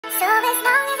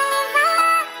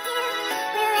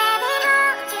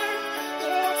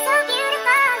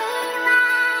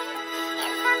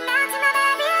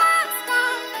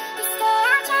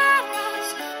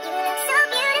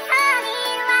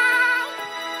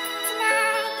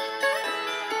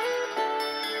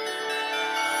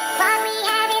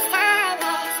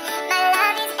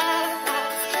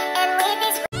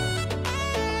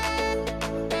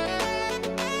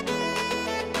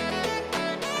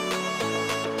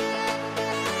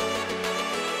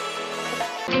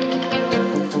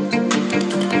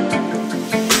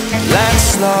Let's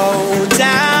slow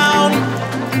down.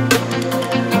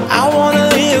 I wanna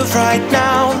live right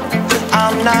now.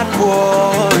 I'm not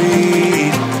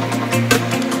worried,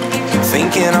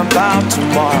 thinking about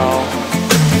tomorrow.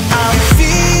 I'm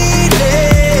feeling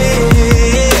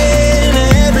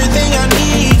everything I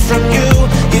need from you.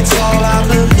 It's all I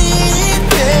believe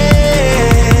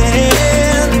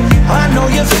in. I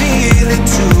know you feel it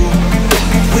too.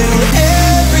 Will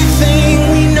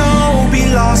everything we know be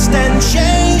lost and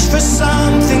changed for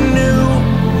something new?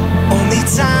 Only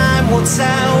time will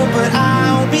tell, but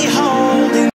I'll be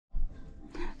holding.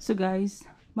 So guys,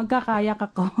 magkakayak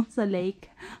ako sa lake.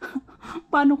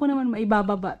 Paano ko naman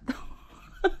maibababa to?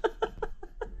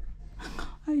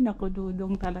 Ay nako,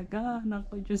 dudong talaga.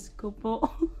 Nako, Diyos ko po.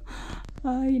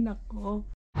 Ay nako.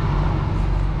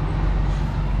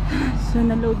 So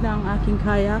naload na ang aking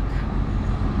kayak.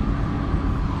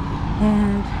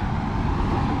 And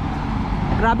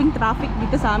grabing traffic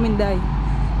dito sa amin, day.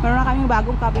 Meron na kaming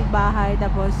bagong kapitbahay,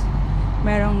 tapos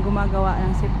merong gumagawa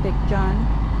ng septic dyan.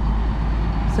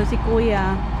 So si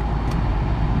kuya,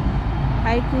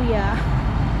 hi kuya,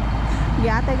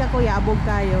 yate ka kuya, abog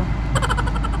kayo.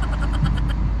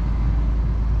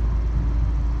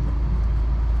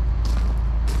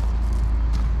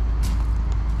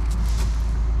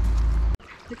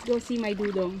 Let's go see my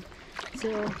dudong. So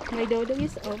my dudong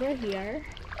is over here,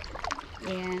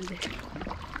 and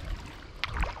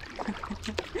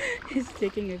he's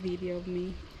taking a video of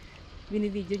me.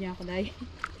 Binibidyo niya ako, dahil.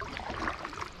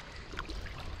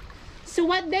 So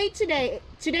what day today?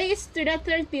 Today is to the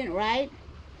 13th, right?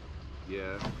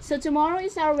 Yeah. So tomorrow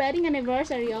is our wedding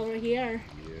anniversary over here.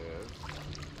 Yes.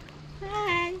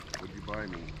 Hi. What'd you buy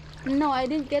me? No,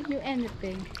 I didn't get you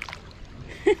anything.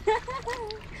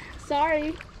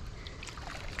 Sorry.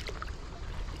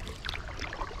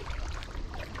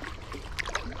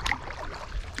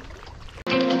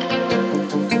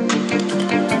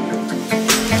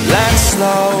 Let's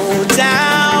slow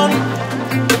down.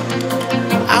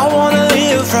 I wanna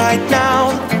live right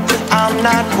now. I'm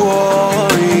not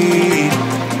worried,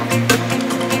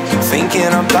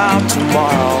 thinking about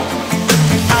tomorrow.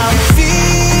 I'm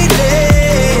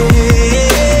feeling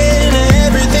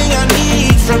everything I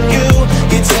need from you.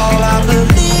 It's all I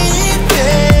believe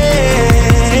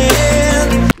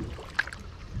in.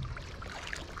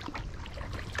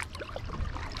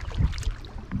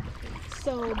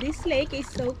 So this lake is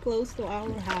so close to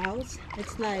our house.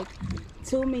 It's like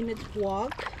 2-minute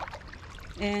walk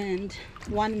and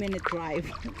 1-minute drive.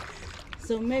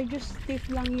 So medyo stiff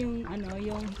lang yung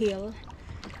yung hill,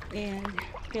 and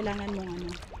kailangan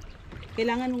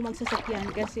mong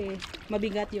magsasakyan kasi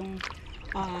mabigat yung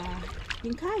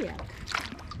kayak.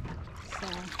 So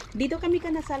dito kami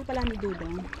kanasal pala ni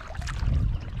Dudong,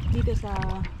 dito sa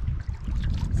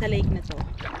lake na to,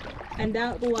 and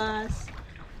that was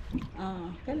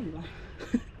kailan ba?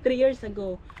 3 years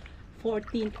ago,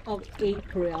 14th of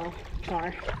April,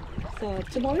 char. So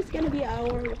tomorrow is gonna be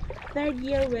our 3rd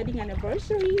year wedding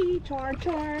anniversary, char.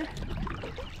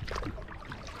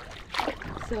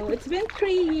 So it's been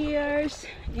 3 years,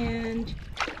 and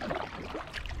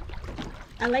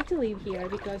I like to live here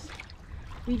because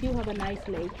we do have a nice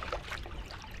lake.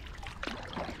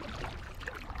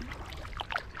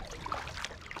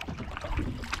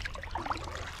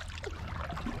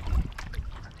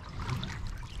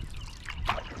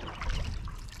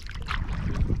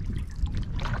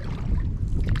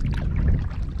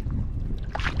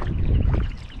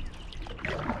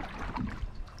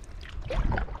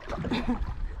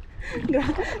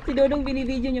 Si Dodong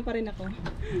binibidyo niya pa rin ako.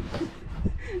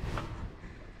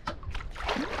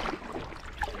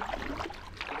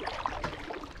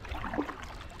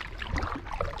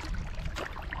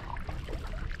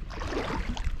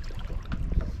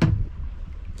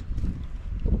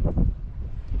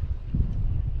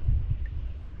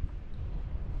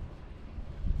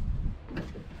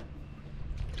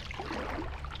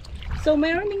 So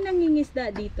mayroon ding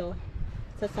nangingisda dito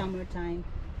sa summertime.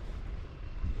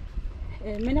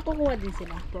 Eh, may nakukuha din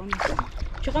sila, promise.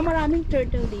 Tsaka maraming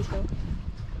turtle dito.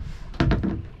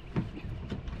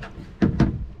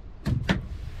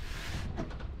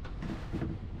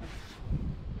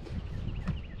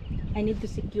 I need to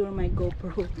secure my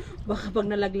GoPro. Baka pag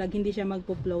nalaglag hindi siya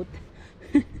magpo-float.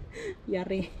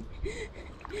 Yari.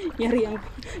 Yari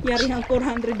ang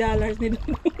 $400 nito.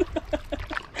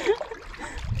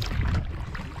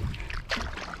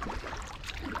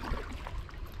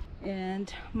 And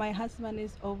my husband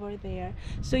is over there.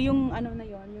 So yung ano na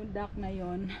yon, yung dock na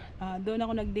yon, doon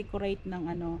ako nag-decorate ng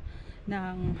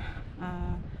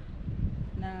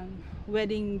parang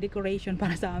wedding decoration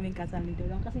para sa aming kasal ni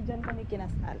Dudong. Kasi dyan kami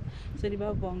kinasal. So, di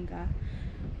ba, bongga?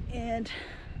 And,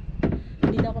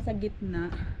 dito ako sa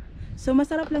gitna. So,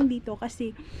 masarap lang dito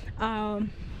kasi,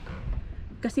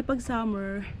 pag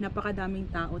summer,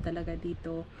 napakadaming tao talaga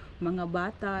dito. Mga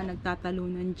bata,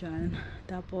 nagtatalunan dyan.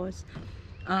 Tapos,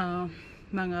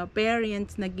 mga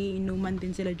parents, nagiinuman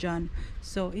din sila dyan.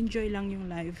 So, enjoy lang yung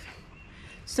life.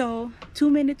 So,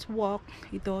 2 minutes walk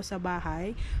ito sa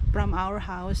bahay. From our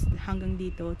house hanggang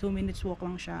dito, 2 minutes walk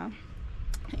lang siya.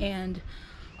 And,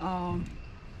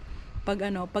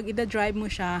 pag ida-drive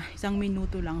mo siya, 1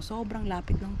 minuto lang, sobrang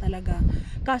lapit lang talaga.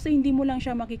 Kaso hindi mo lang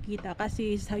siya makikita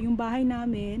kasi sa yung bahay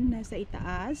namin nasa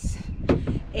itaas,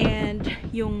 and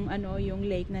yung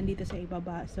lake nandito sa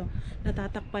ibaba. So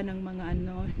natatakpan ng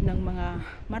mga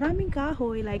maraming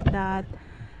kahoy like that,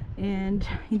 and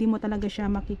hindi mo talaga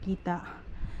siya makikita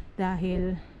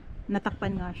dahil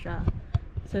natakpan nga siya.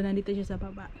 So nandito siya sa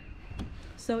baba.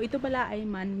 So ito pala ay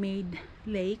man-made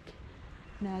lake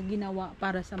na ginawa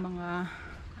para sa mga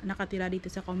nakatira dito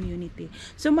sa community.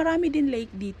 So marami din lake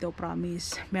dito,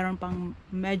 promise. Meron pang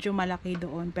medyo malaki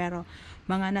doon, pero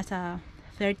mga nasa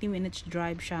 30 minutes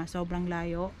drive siya. Sobrang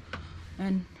layo.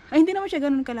 And hindi naman siya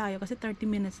ganoon kalayo kasi 30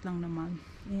 minutes lang naman.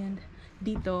 And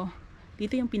dito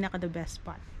yung pinaka the best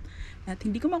spot. At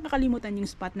hindi ko makakalimutan yung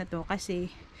spot na to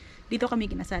kasi dito kami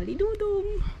kinasal ni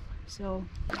Dudong. So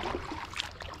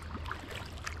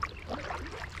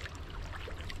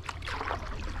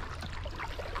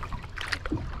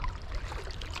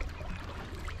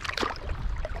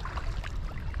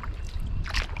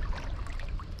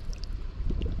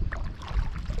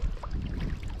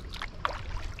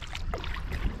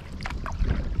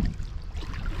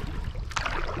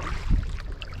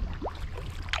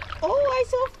I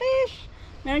saw fish.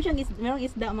 Merong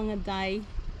isda mga guy.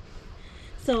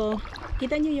 So,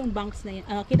 kita nyo yung banks na yan.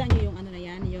 Kita nyo yung na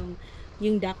yan,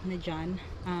 yung dock na dyan.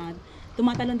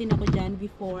 Tumatalon din ako dyan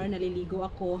before, naliligo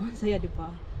ako. Saya, di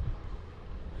ba?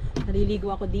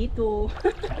 Naliligo ako dito.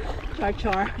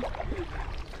 Char.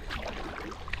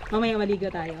 Mamaya maligo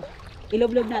tayo.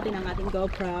 Iloblog natin ang ating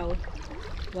GoPro.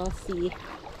 We'll see.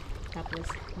 Tapos,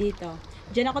 dito.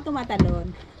 Dyan ako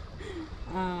tumatalon.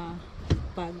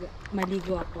 Pag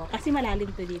maligo ako. Kasi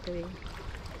malalim to dito eh.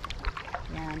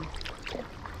 Yan.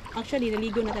 Actually,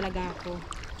 naligo na talaga ako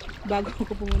bago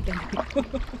ako pumunta dito.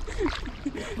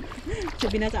 So,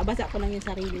 binasa-basa ko lang yung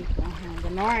sarili ko.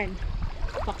 Ganon.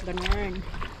 Fuck, ganon.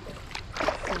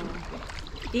 So,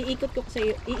 iikot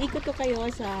ko kayo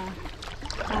sa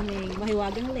aming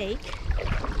mahiwagang lake.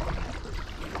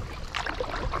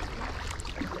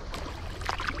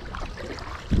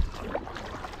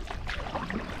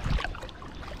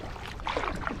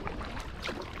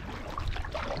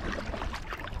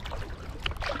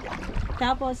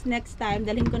 Tapos next time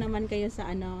dalhin ko naman kayo sa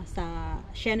sa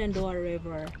Shenandoah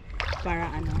River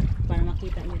para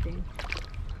makita niyo din.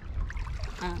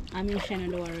 Aming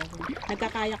Shenandoah River.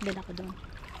 Nagkakayak din ako doon.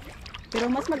 Pero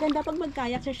mas maganda pag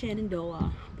magkayak sa Shenandoah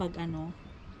pag ang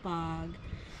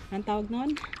tawag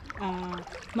noon,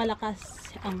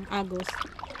 malakas ang agos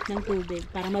ng tubig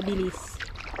para mabilis.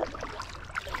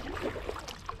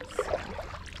 So,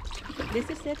 this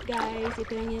is it guys.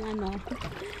 Ito lang yung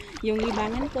yung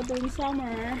libangan ko tuwing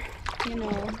summer,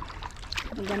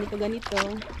 ganito,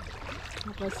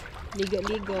 tapos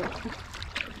ligo-ligo.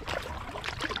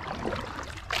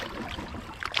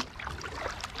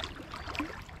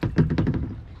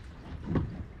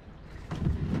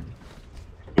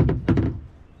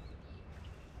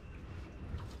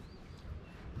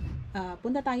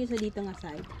 Punta tayo sa dito nga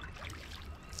side,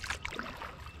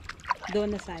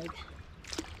 doon na side,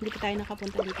 hindi pa tayo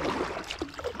nakapunta dito.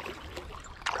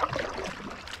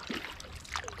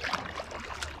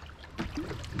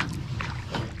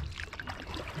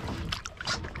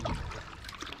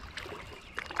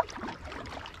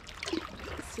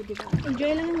 Diba?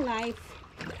 Enjoy lang ang life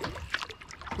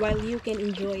while you can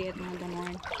enjoy it, mga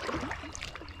ganon.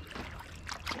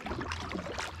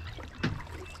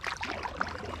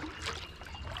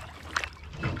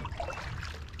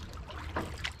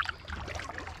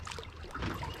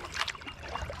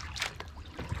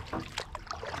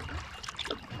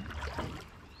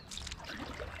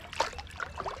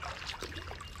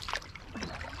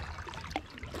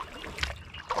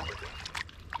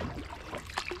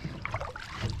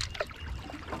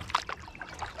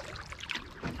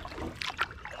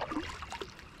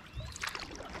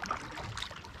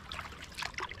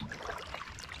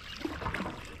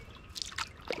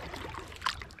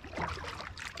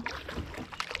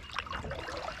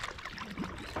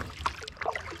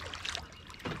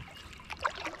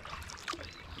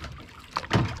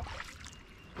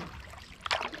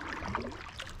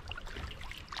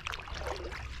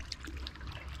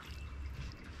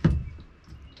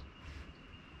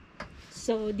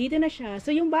 So, dito na siya.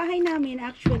 So, yung bahay namin,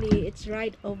 actually, it's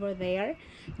right over there.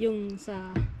 Yung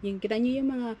kita nyo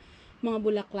yung mga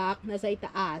bulaklak nasa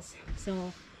itaas.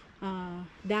 So,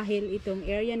 dahil itong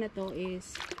area na to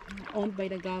is owned by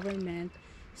the government,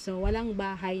 so, walang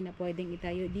bahay na pwedeng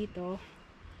itayo dito.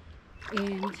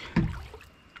 And,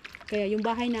 kaya yung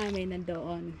bahay namin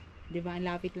nandoon. Diba? Ang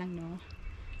lapit lang, no?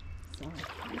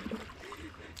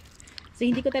 So,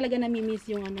 hindi ko talaga namimiss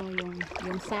yung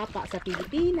yung sapa sa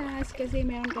Pilipinas kasi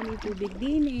meron kaming tubig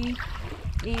din eh.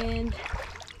 And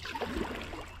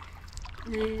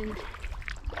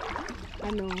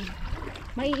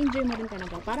mai-enjoy mo rin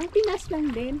talaga. Parang Pinas lang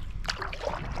din.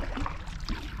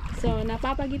 So,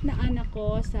 napapagitnaan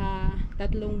ako sa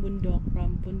tatlong bundok.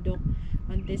 From bundok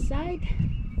on this side,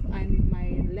 on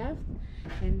my left,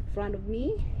 in front of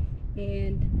me,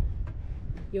 and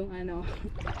yung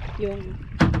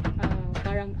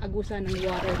parang agusan ng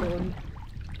water doon.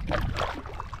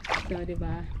 So,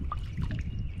 diba?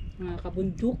 Mga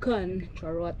kabundukan.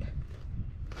 Charot.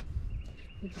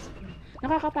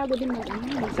 Nakakapagod din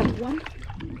magsagwan.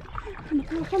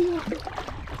 Nakakaloka.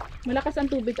 Malakas ang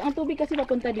tubig. Ang tubig kasi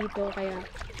papunta dito. Kaya,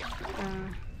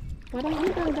 parang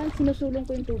sinusulong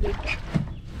ko yung tubig.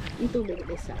 Yung tubig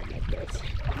this side like this.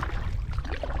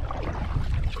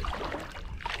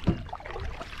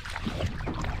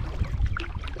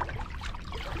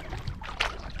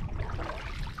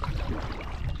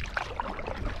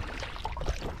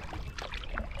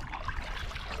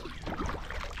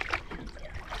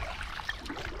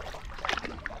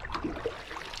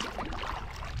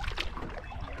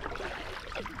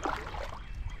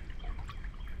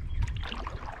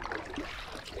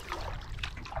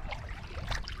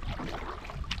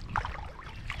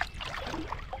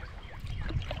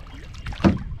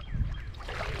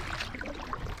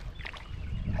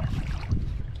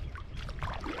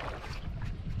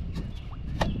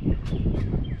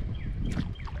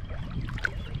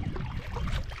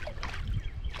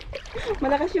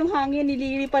 Malakas yung hangin,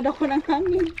 nililipad ako ng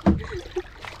hangin.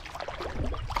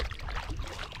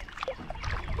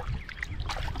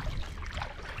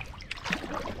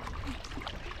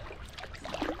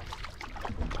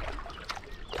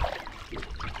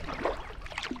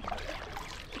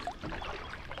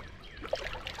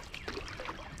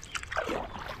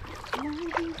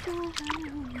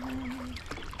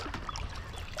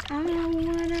 I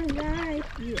wanna like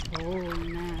you all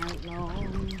night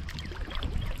long.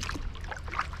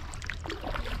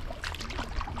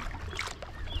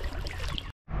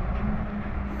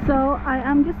 So I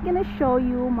am just gonna show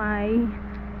you my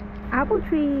apple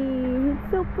tree. It's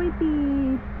so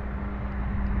pretty.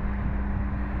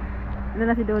 Ano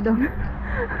na si Dodong?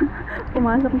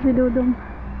 Pumasok na si Dodong.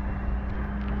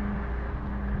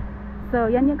 So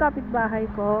yan yung kapitbahay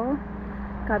ko.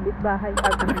 Bahay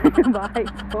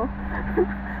ko.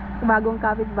 Bagong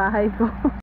kapitbahay ko.